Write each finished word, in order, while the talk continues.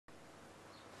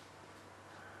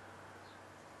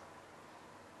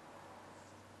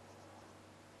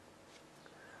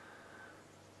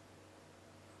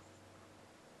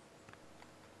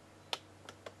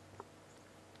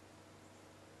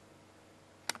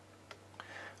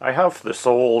I have this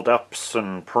old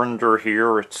Epson printer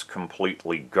here. It's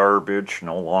completely garbage,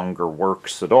 no longer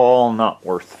works at all, not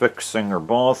worth fixing or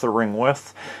bothering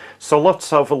with. So let's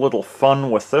have a little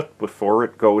fun with it before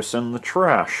it goes in the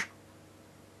trash.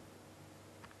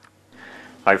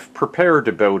 I've prepared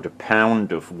about a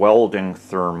pound of welding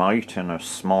thermite in a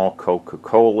small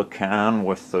Coca-Cola can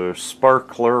with a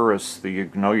sparkler as the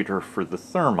igniter for the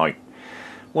thermite.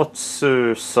 Let's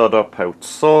set up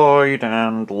outside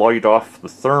and light off the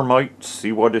thermite,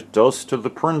 see what it does to the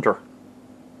printer.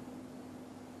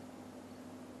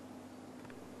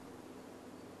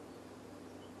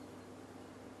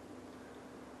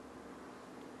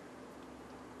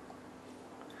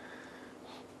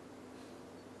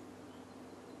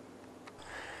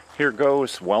 Here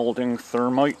goes welding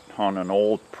thermite on an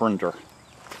old printer.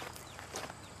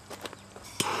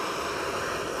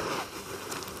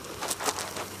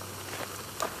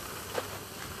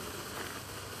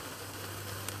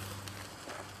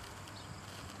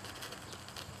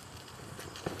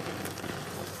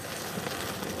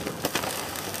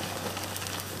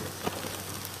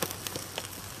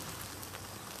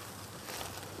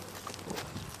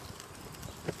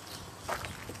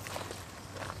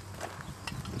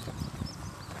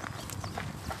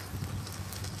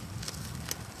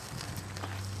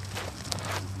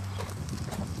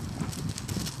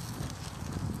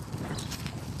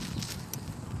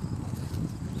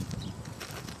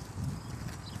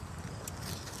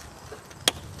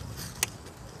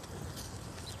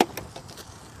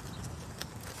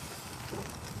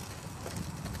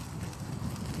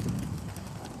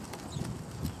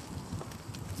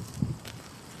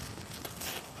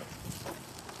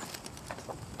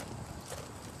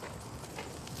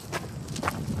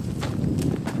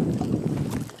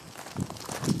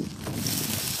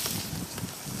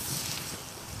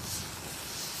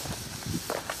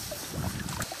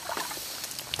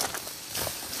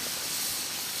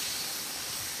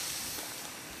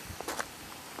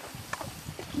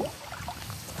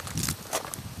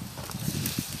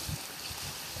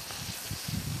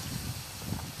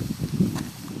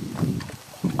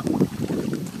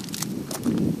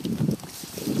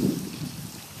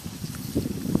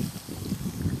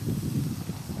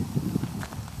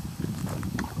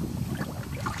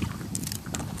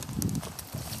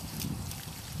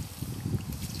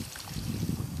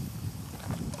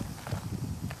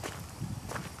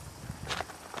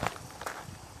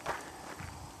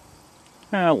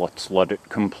 Now let's let it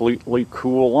completely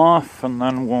cool off and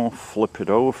then we'll flip it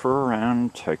over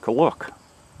and take a look.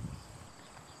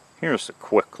 Here's a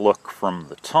quick look from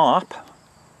the top.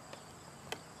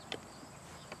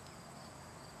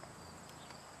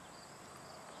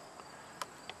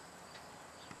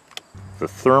 The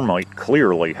thermite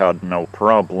clearly had no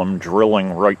problem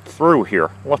drilling right through here.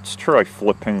 Let's try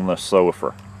flipping this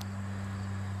over.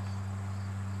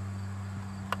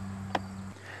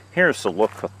 Here's a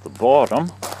look at the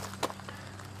bottom.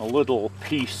 A little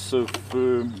piece of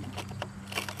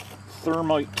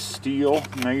thermite steel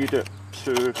made it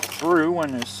through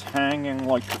and is hanging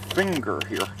like a finger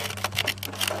here.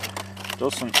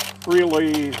 Doesn't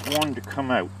really want to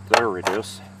come out. There it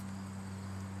is.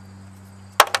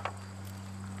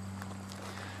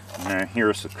 Now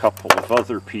here's a couple of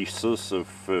other pieces of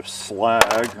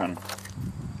slag and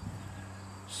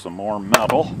some more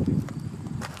metal.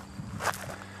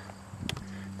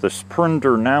 This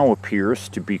printer now appears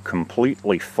to be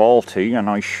completely faulty and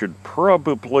I should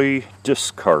probably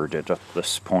discard it at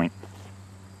this point.